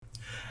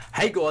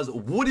Hey guys,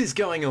 what is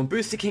going on?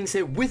 Boosterkings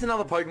here with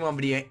another Pokemon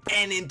video,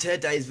 and in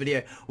today's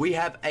video we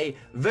have a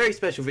very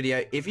special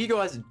video. If you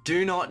guys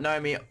do not know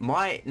me,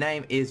 my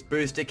name is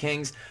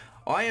Boosterkings.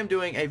 I am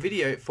doing a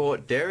video for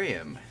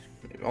Derium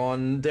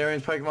on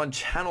Deriums Pokemon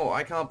channel.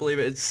 I can't believe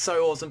it, it's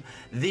so awesome.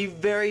 The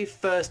very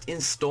first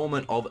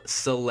installment of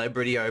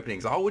celebrity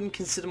openings. I wouldn't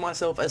consider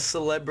myself a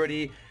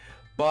celebrity,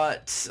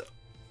 but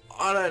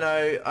I don't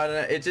know,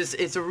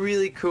 it's a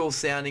really cool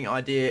sounding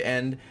idea.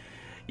 And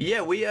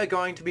yeah, we are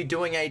going to be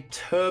doing a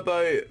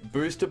turbo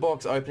booster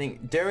box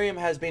opening. Derium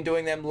has been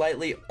doing them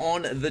lately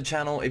on the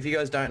channel. If you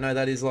guys don't know,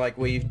 that is like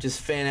where you just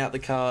fan out the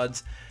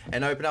cards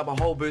and open up a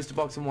whole booster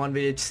box in one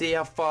video to see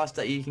how fast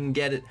that you can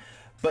get it.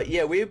 But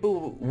yeah, we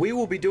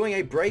will be doing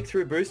a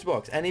breakthrough booster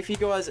box. And if you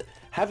guys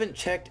haven't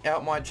checked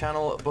out my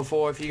channel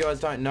before, if you guys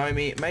don't know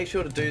me, make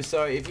sure to do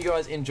so. If you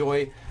guys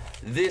enjoy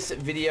this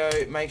video,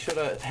 make sure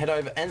to head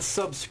over and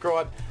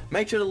subscribe.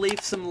 Make sure to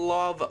leave some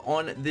love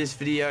on this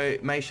video.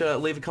 Make sure to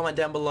leave a comment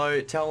down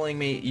below telling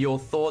me your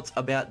thoughts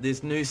about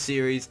this new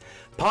series,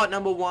 part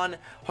number 1.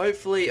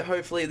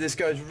 Hopefully this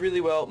goes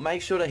really well.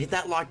 Make sure to hit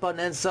that like button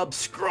and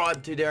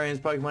subscribe to Deriums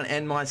Pokemon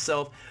and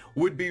myself.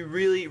 Would be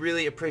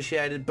really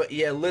appreciated. But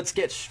yeah, let's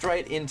get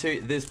straight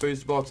into this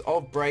booster box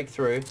of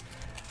Breakthrough.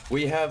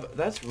 We have,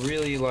 that's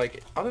really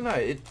like, I don't know,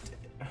 it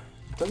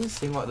doesn't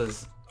seem like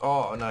there's,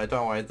 oh no,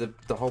 don't worry,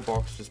 the whole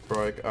box just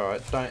broke.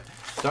 Alright,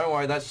 don't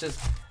worry, that's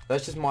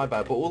just my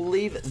bad, but we'll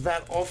leave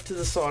that off to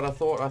the side. I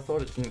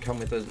thought it didn't come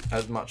with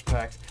as much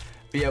packs.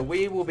 But yeah,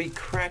 we will be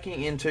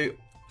cracking into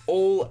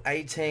all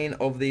 18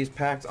 of these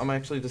packs. I'm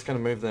actually just going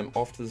to move them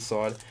off to the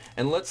side,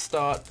 and let's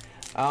start.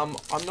 I'm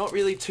not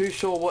really too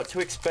sure what to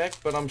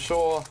expect, but I'm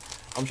sure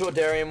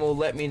Derium will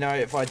let me know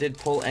if I did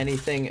pull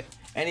anything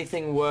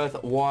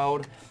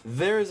worthwhile.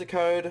 There is a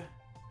code.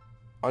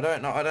 I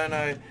don't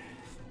know.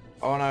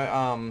 Oh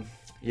no,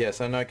 yeah,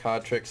 so no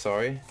card trick,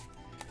 sorry.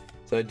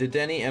 So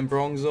Dedenne and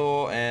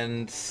Bronzor,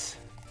 and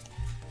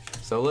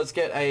so let's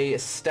get a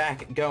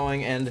stack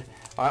going. And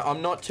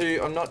I'm not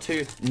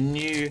too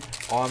new.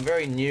 I'm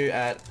very new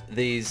at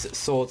these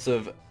sorts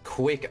of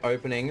quick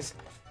openings.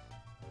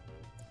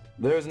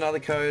 There's another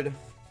code.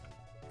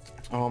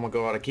 Oh my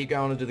god, I keep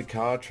going to do the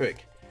card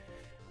trick.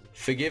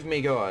 Forgive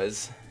me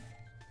guys.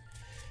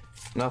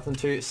 Nothing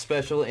too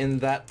special in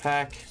that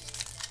pack.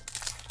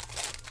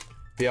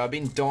 Yeah, I've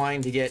been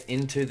dying to get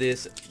into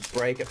this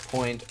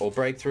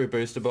breakthrough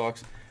booster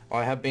box.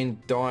 I have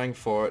been dying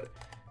for it.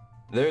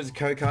 There's a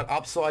code card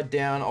upside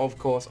down, of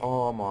course.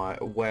 Oh my,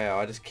 wow,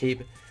 I just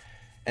keep,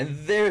 and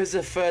there's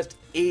the first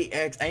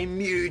EX, a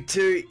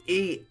Mewtwo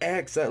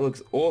EX. That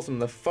looks awesome.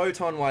 The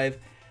Photon Wave,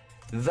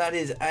 that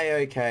is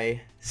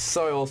a-okay.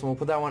 So awesome. We'll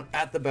put that one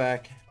at the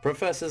back.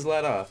 Professor's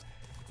Letter.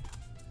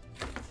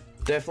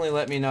 Definitely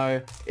let me know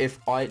if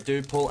I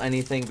do pull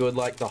anything good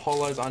like the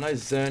holos. I know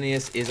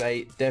Xerneas is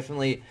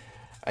definitely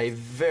a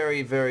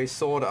very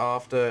sought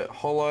after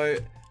holo.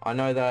 I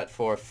know that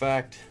for a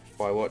fact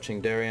by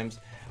watching Deriums.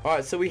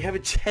 Alright, so we have a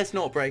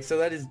Chestnut break, so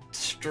that is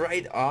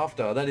straight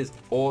after. That is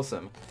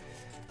awesome.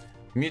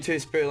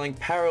 Mewtwo Spirit Link,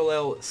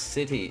 Parallel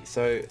City.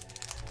 So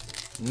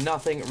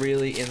nothing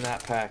really in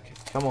that pack.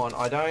 Come on,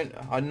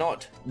 I'm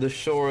not the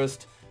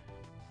surest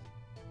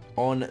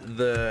on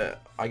the,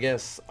 I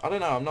guess, I don't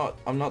know,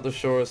 I'm not the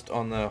surest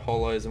on the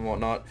holos and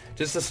whatnot.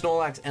 Just a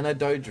Snorlax and a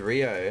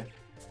Dodrio.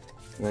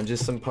 And then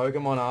just some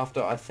Pokemon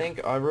after. I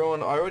think I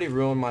already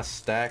ruined my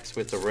stacks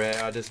with the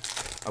rare.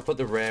 I put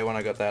the rare when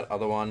I got that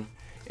other one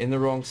in the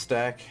wrong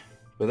stack.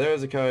 But there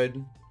is a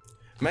code.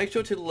 Make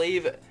sure to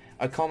leave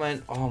a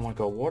comment. Oh my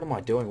god, what am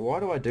I doing? Why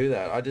do I do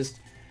that?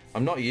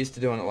 I'm not used to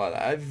doing it like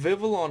that. A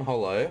Vivillon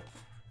holo.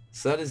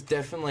 So that is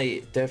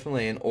definitely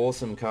an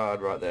awesome card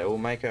right there. We'll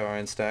make our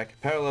own stack.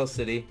 Parallel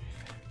City.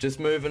 Just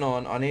moving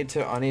on. I need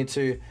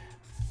to.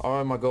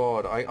 Oh my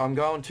god. I'm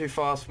going too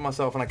fast for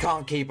myself and I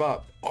can't keep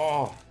up.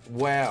 Oh,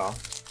 wow.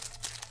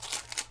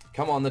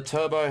 Come on, the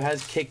turbo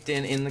has kicked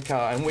in the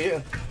car and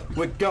we're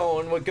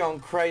going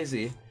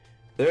crazy.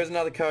 There's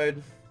another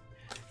code.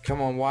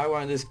 Come on, why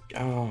won't this?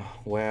 Oh,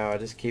 wow, I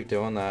just keep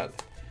doing that.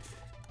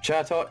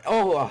 Chatot.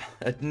 Oh,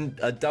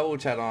 a double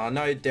Chatot. I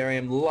know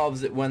Derium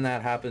loves it when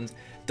that happens.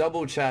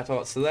 Double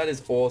Chatot, so that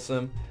is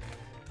awesome.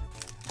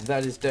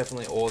 That is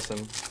definitely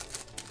awesome.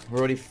 We're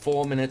already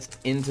 4 minutes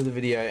into the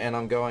video and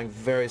I'm going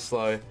very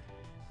slow.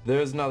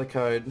 There's another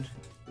code.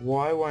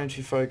 Why won't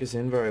you focus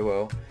in very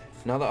well?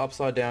 Another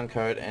upside down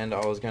code, and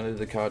I was going to do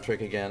the card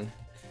trick again.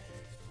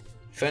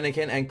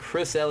 Fennekin and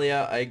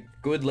Cresselia, a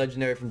good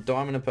legendary from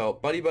Diamond and Pearl.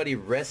 Buddy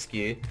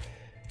Rescue.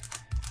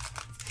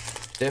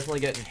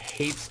 Definitely getting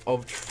heaps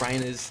of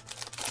trainers.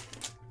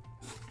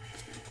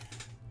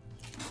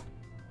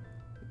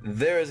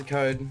 There is a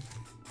code.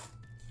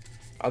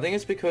 I think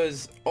it's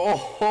because,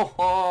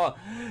 oh,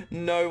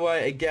 no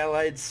way, a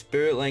Gallade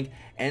Spirit Link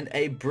and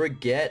a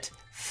Brigette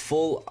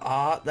full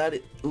art. That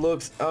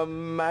looks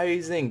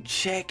amazing.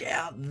 Check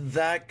out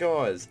that,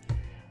 guys.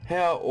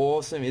 How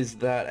awesome is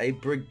that? A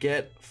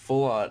Brigette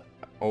full art,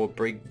 or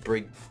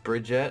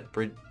Bridget?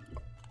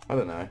 I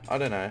don't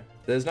know.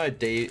 There's no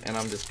D and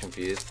I'm just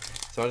confused.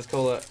 So I just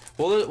call it,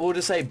 we'll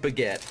just say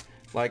baguette,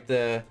 like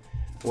the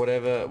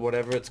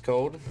whatever it's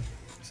called.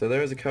 So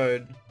there is a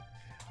code.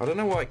 I don't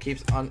know why it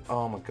keeps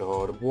oh my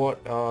god, what?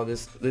 Oh,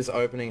 this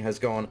opening has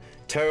gone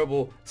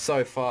terrible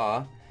so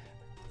far.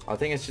 I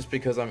think it's just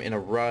because I'm in a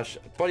rush.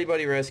 Buddy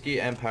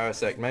Rescue and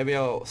Parasect. Maybe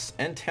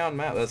and Town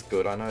Map. That's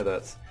good. I know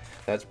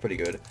that's pretty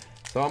good.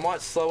 So I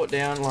might slow it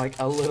down like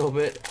a little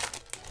bit,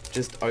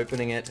 just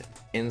opening it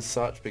in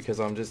such, because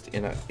I'm just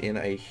in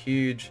a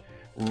huge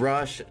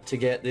rush to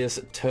get this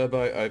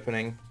turbo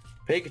opening.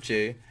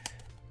 Pikachu,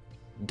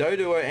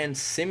 Doduo and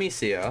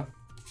Simisear.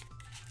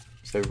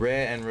 So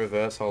rare and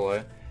reverse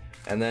holo,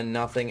 and then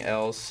nothing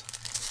else.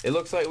 It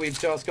looks like we've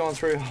just gone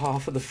through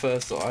half of the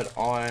first side.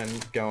 I'm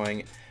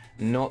going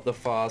not the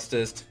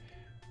fastest,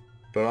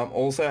 but I'm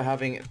also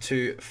having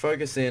to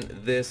focus in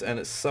this, and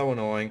it's so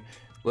annoying.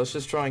 Let's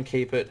just try and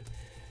keep it.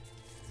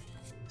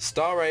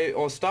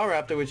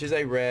 Staraptor, which is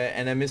a rare,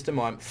 and a Mr.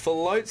 Mime.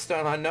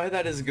 Floatstone, I know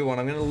that is a good one.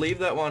 I'm going to leave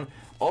that one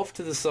off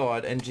to the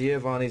side, and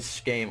Giovanni's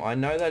Scheme. I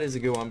know that is a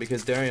good one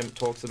because Derium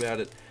talks about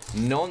it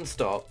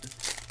non-stop.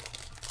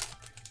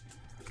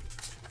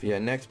 Yeah,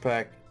 next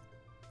pack.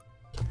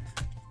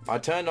 I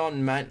turned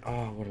on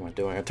what am I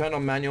doing? I turned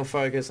on manual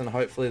focus, and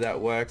hopefully that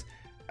works.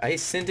 A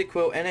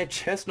Cyndaquil and a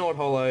Chestnut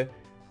holo.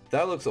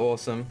 That looks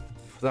awesome.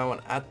 That one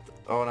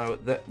oh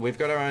no, we've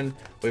got our own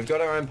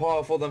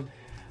pile for them.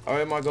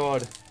 Oh my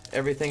god,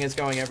 everything is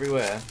going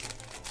everywhere.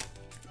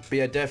 But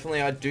yeah,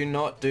 definitely I do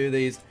not do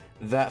these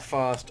that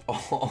fast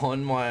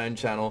on my own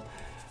channel.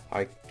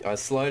 I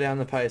slow down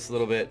the pace a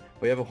little bit.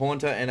 We have a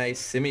Haunter and a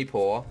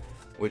Simipour,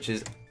 which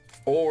is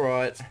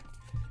alright.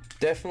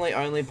 Definitely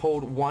only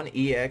pulled one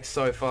EX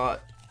so far.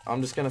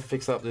 I'm just going to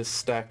fix up this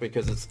stack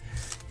because it's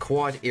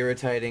quite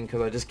irritating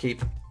because I just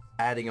keep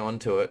adding on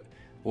to it.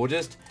 We'll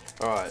just...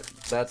 Alright,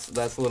 that's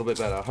a little bit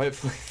better.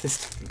 Hopefully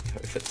this doesn't go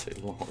for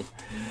too long.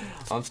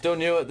 I'm still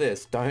new at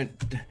this. Don't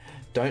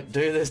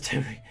do this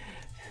to me.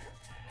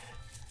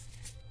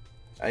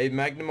 A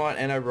Magnemite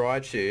and a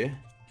Raichu.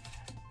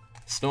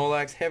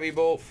 Snorlax, Heavy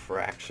Ball,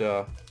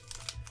 Fracture.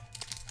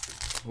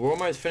 We're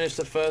almost finished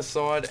the first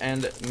side,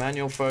 and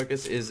manual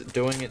focus is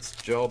doing its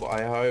job,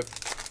 I hope.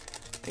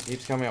 It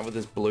keeps coming up with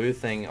this blue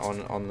thing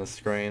on the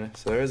screen.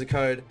 So there is a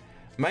code.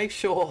 Make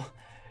sure...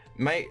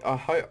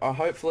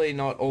 hopefully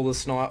not all the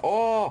snipe.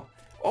 Oh,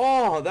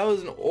 that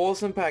was an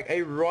awesome pack.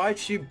 A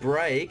Raichu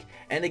break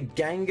and a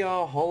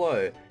Gengar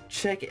holo.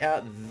 Check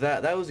out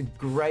that. That was a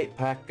great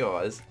pack,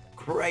 guys.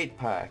 Great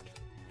pack.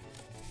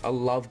 I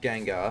love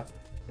Gengar.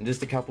 And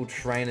just a couple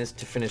trainers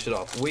to finish it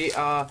off. We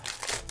are,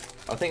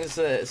 I think it's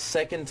the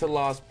second to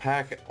last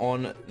pack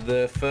on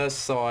the first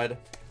side.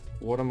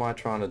 What am I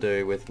trying to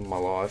do with my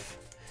life?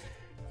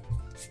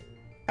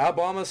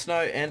 Alabama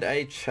Snow and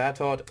a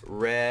Chatot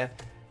rare.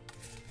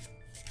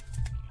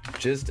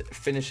 Just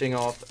finishing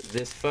off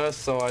this first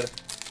side,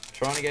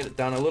 trying to get it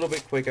done a little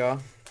bit quicker.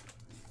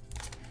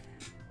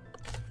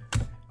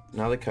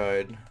 Another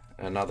code,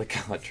 another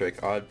card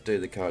trick. I do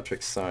the card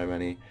trick so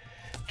many.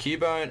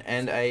 Cubone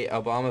and a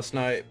Alabama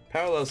Snow,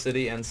 Parallel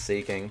City and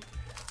Seeking.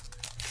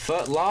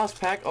 Last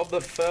pack of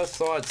the first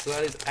side, so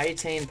that is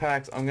 18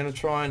 packs. I'm going to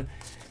try and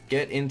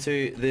get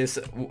into this,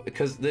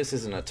 because this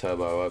isn't a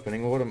turbo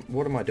opening.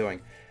 What am I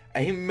doing?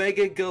 A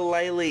Mega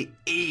Galele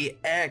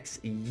EX.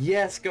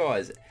 Yes,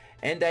 guys.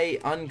 And a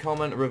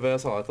uncommon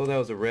reversal. I thought that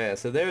was a rare.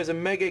 So there is a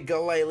Mega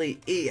Galele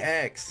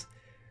EX.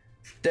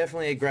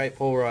 Definitely a great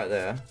pull right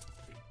there.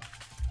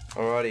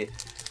 Alrighty.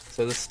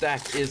 So the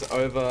stack is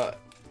over.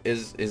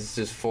 Is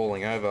just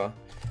falling over.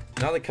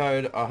 Another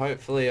code.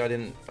 Hopefully I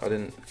didn't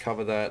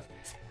cover that.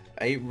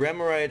 A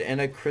Remoraid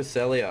and a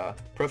Cresselia.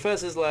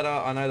 Professor's Letter.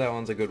 I know that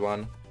one's a good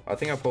one. I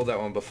think I pulled that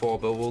one before,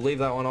 but we'll leave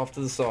that one off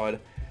to the side.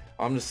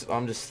 I'm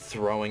just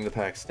throwing the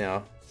packs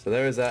now. So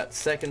there is that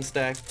second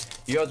stack.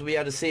 You guys will be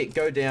able to see it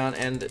go down,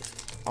 and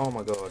oh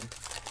my god.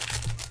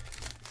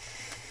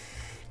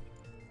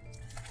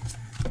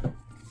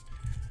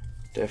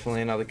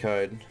 Definitely another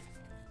code.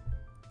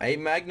 A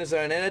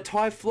Magnezone and a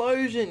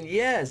Typhlosion.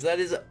 Yes, that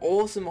is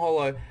awesome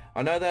holo.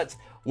 I know that's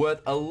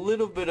worth a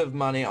little bit of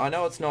money. I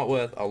know it's not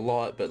worth a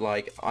lot, but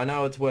like I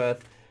know it's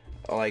worth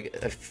like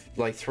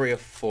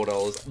 $3 or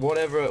 $4.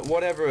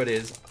 Whatever it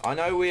is. I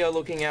know we are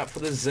looking out for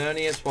the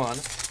Xerneas one.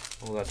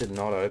 Oh, that did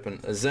not open.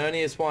 A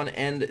Xerneas one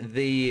and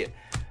the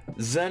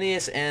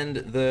Xerneas and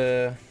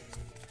the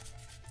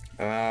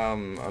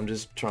I'm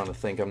just trying to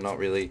think. I'm not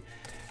really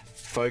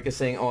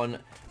focusing on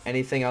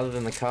anything other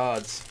than the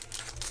cards.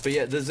 But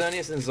yeah, the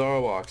Xerneas and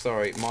Zoroark.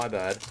 Sorry, my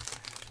bad.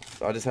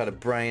 So I just had a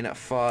brain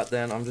fart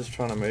then. I'm just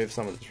trying to move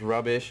some of this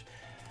rubbish.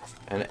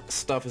 And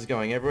stuff is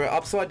going everywhere.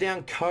 Upside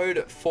down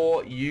code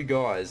for you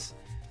guys.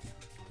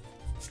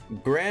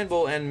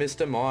 Granbull and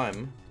Mr.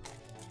 Mime.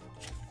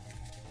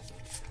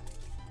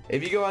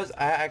 If you guys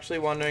are actually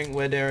wondering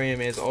where Derium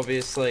is,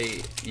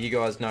 obviously you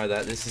guys know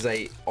that. This is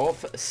a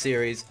off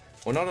series.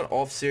 Well, not an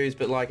off series,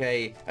 but like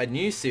a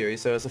new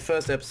series. So it's the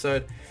first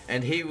episode,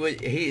 and he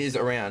is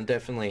around.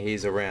 Definitely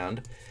he's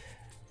around.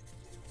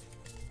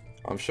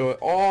 I'm sure.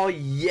 Oh,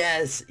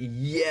 yes.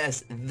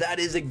 Yes. That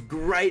is a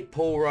great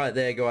pull right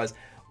there, guys.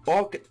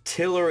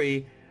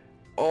 Octillery.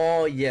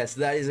 Oh yes,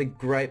 that is a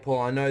great pull.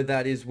 I know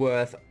that is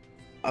worth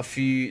a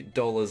few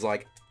dollars,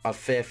 like a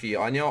fair few.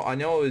 I know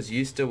it was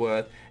used to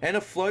worth. And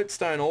a float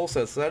stone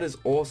also, so that is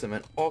awesome.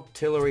 An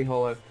Octillery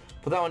holo.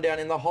 Put that one down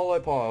in the holo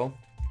pile.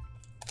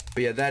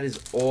 But yeah, that is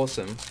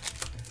awesome.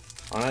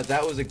 I know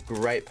that was a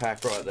great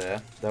pack right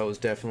there. That was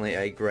definitely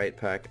a great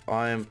pack.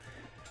 I'm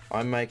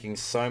making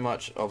so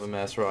much of a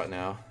mess right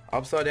now.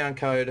 Upside down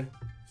code.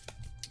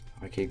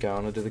 I keep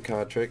going to do the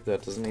card trick.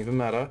 That doesn't even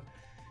matter.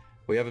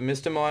 We have a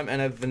Mr. Mime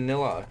and a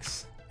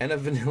Vanillux. And a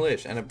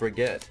Vanillish and a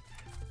Baguette.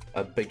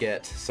 A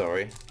Baguette,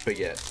 sorry.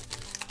 Baguette.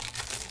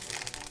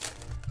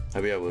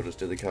 Maybe I will just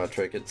do the card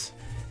trick. It's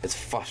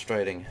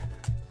frustrating.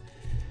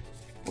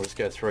 We'll just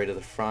go 3 to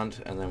the front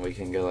and then we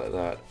can go like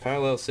that.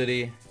 Parallel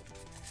City.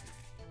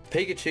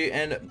 Pikachu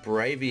and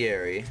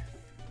Braviary.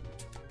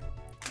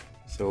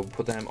 So we'll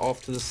put them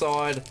off to the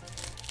side.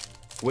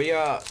 We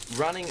are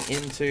running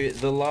into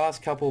the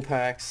last couple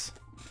packs.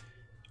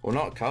 Well,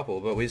 not couple,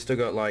 but we've still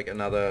got like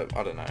another,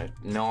 I don't know,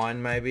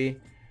 9 maybe.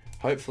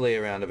 Hopefully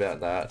around about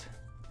that.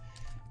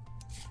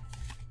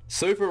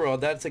 Super Rod,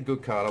 that's a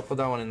good card. I'll put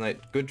that one in the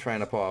good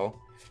trainer pile.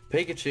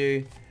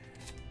 Pikachu.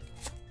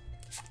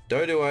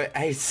 Doduo,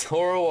 a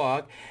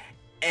Sorowak.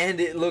 And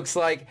it looks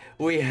like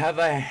we have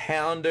a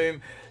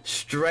Houndoom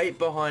straight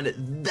behind it.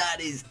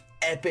 That is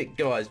epic,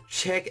 guys.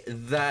 Check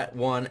that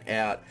one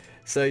out.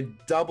 So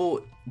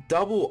double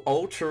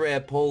ultra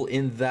rare pull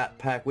in that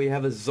pack. We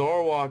have a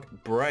Zoroark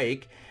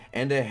Break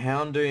and a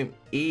Houndoom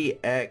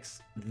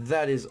EX.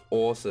 That is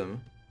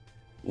awesome.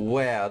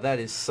 Wow, that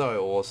is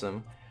so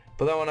awesome.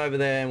 Put that one over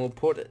there and we'll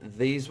put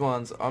these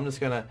ones. I'm just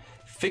gonna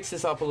fix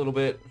this up a little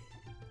bit.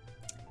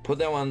 Put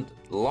that one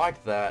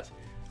like that.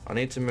 I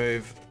need to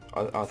move.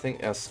 I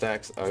think our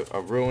stacks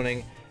are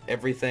ruining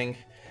everything.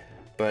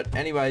 But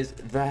anyways,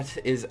 that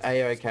is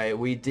a-okay.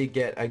 We did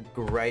get a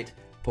great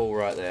pull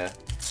right there.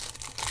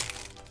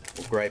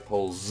 Great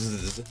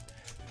pulls.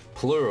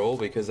 Plural,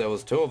 because there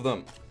was 2 of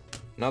them.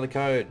 Another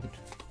code.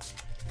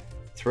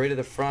 3 to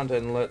the front,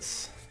 and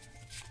let's...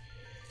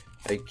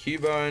 A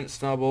Cubone,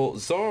 Snubble,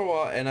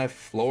 Zorua, and a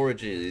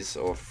Florges,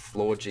 or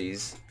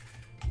Florges.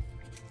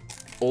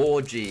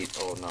 Orgy.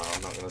 Oh no,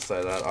 I'm not gonna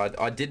say that.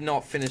 I did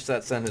not finish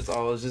that sentence. I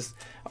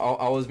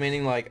was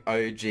meaning like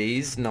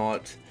OGs,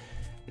 not...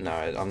 No,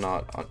 I'm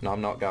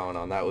not going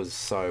on. That was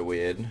so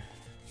weird.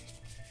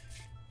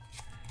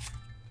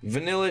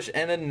 Vanillish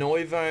and a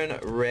Noivern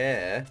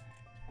Rare.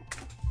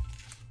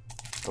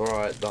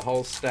 Alright, the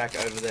whole stack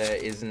over there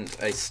isn't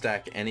a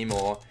stack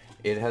anymore.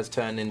 It has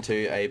turned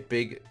into a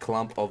big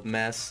clump of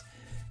mess.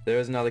 There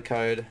is another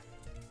code.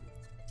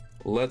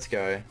 Let's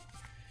go.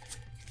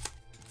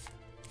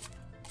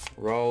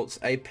 Rolls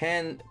a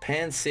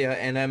Pansear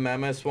and a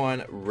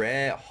Mamoswine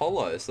Rare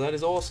Holo. So that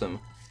is awesome.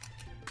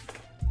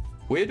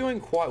 We're doing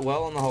quite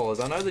well on the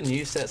holos. I know the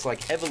new sets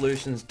like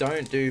Evolutions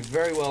don't do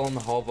very well on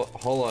the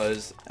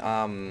holos.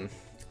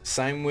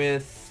 Same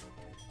with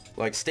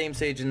like Steam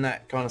Siege and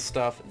that kind of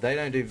stuff. They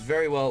don't do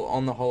very well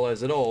on the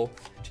holos at all.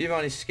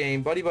 Giovanni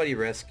Scheme, Buddy Buddy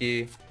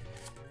Rescue,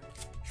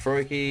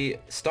 Froakie,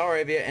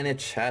 Staravia, and a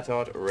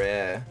Chatot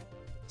Rare.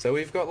 So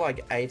we've got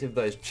like 8 of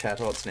those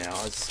Chatots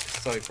now.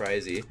 It's so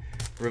crazy.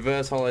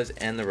 Reverse holos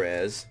and the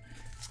rares.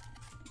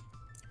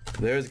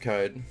 There's a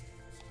code.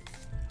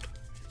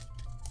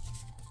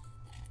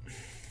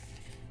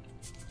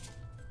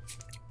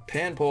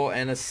 Panpour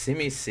and a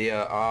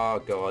Simisear.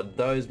 Oh god,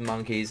 those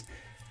monkeys.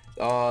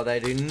 Oh, they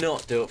do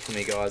not do it for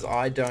me, guys.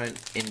 I don't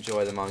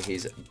enjoy the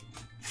monkeys.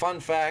 Fun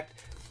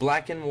fact,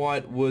 Black and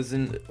White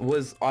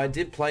I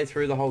did play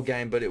through the whole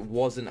game, but it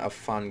wasn't a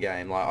fun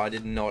game. Like, I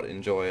did not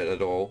enjoy it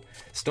at all.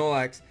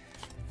 Snorlax,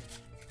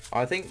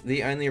 I think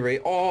the only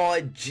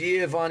oh,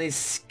 Giovanni's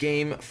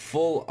Scheme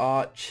full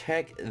art.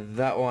 Check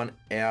that one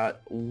out.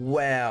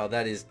 Wow,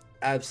 that is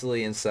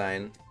absolutely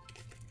insane.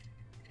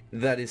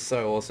 That is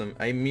so awesome.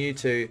 A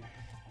Mewtwo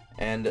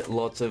and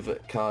lots of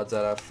cards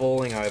that are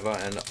falling over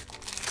and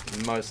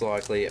most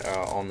likely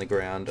are on the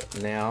ground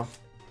now.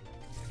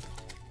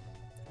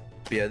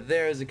 But yeah,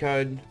 there is a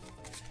code.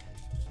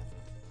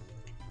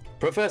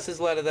 Professor's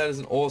Letter, that is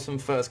an awesome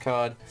first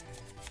card.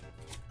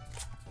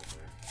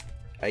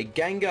 A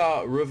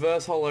Gengar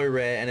Reverse Holo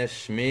Rare and a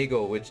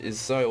Schmeagle, which is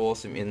so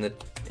awesome in the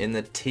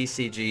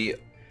TCG.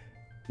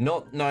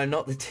 Not the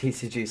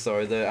TCG,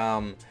 sorry, the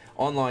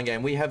online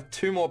game. We have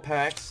 2 more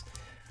packs.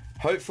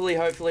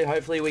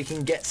 Hopefully we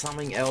can get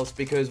something else,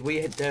 because we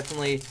had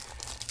definitely,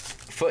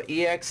 for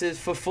EXs,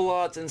 for full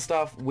arts and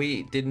stuff,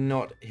 we did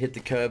not hit the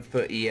curve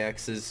for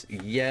EXs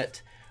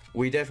yet.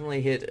 We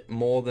definitely hit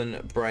more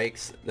than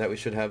breaks that we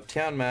should have.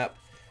 Town Map,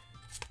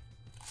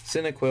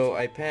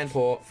 Cyndaquil, a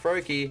Panpour,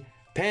 Froakie,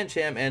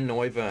 Pancham, and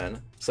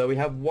Noivern. So we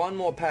have 1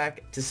 more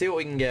pack to see what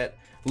we can get.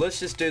 Let's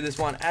just do this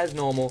one as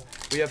normal.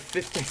 We have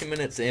 15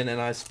 minutes in and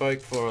I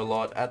spoke for a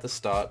lot at the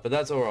start, but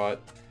that's alright.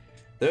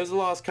 There's the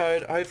last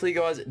code. Hopefully you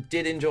guys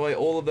did enjoy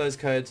all of those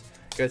codes.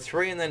 Go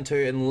 3 and then 2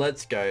 and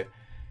let's go.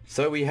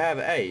 So we have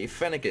a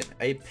Fennekin,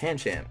 a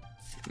Pancham,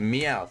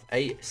 Meowth,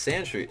 a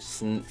Sandshrew,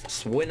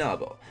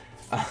 Swinub,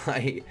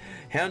 a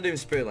Houndoom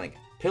Spirit Link,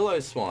 Pillow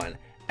Swine,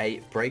 a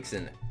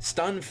Braixen,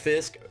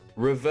 Stunfisk,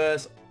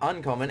 Reverse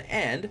Uncommon,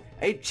 and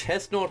a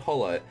Chestnut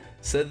Holo.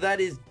 So that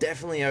is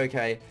definitely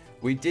okay.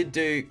 We did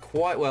do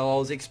quite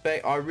well.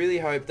 I really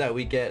hope that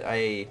we get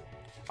a,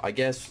 I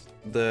guess,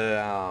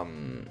 the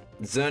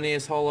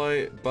Xerneas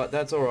Holo, but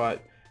that's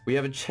alright. We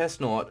have a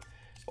Chestnut,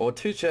 or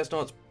two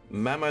Chestnuts,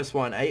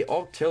 Mamoswine, a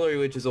Octillery,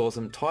 which is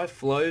awesome,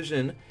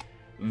 Typhlosion,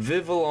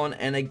 Vivillon,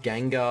 and a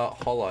Gengar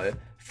Holo.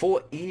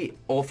 For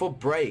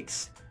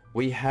breaks,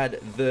 we had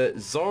the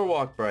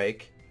Zoroark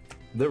break,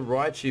 the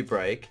Raichu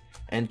break,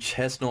 and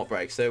Chestnut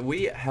break. So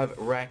we have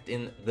racked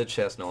in the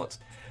Chestnuts.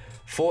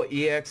 For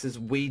EXs,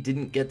 we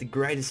didn't get the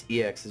greatest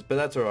EXs, but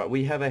that's alright.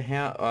 We have a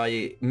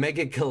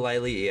Mega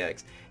Galele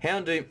EX,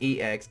 Houndoom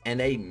EX, and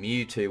a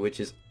Mewtwo, which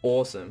is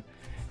awesome.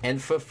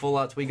 And for full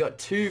arts, we got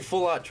two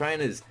full art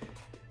trainers.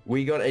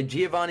 We got a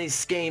Giovanni's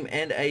Scheme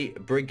and a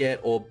Brigette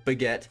or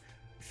Baguette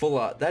full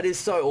art. That is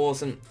so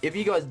awesome. If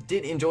you guys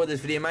did enjoy this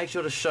video, make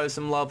sure to show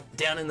some love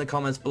down in the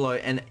comments below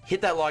and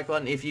hit that like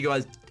button if you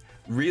guys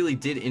really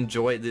did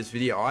enjoy this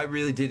video. I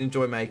really did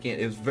enjoy making it.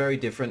 It was very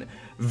different,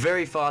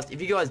 very fast.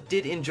 If you guys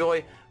did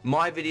enjoy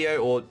my video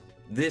or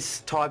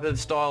this type of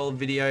style of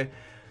video,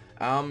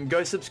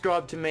 go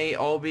subscribe to me.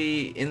 I'll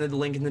be in the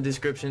link in the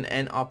description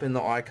and up in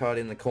the iCard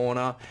in the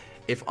corner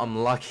if I'm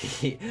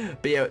lucky.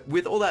 But yeah,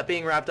 with all that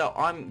being wrapped up,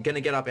 I'm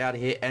gonna get up out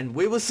of here and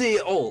we will see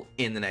you all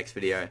in the next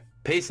video.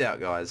 Peace out,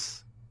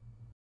 guys.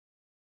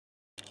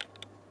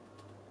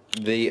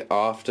 The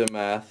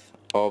aftermath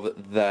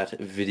of that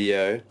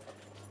video.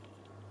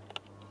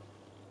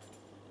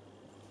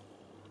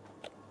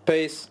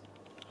 Peace.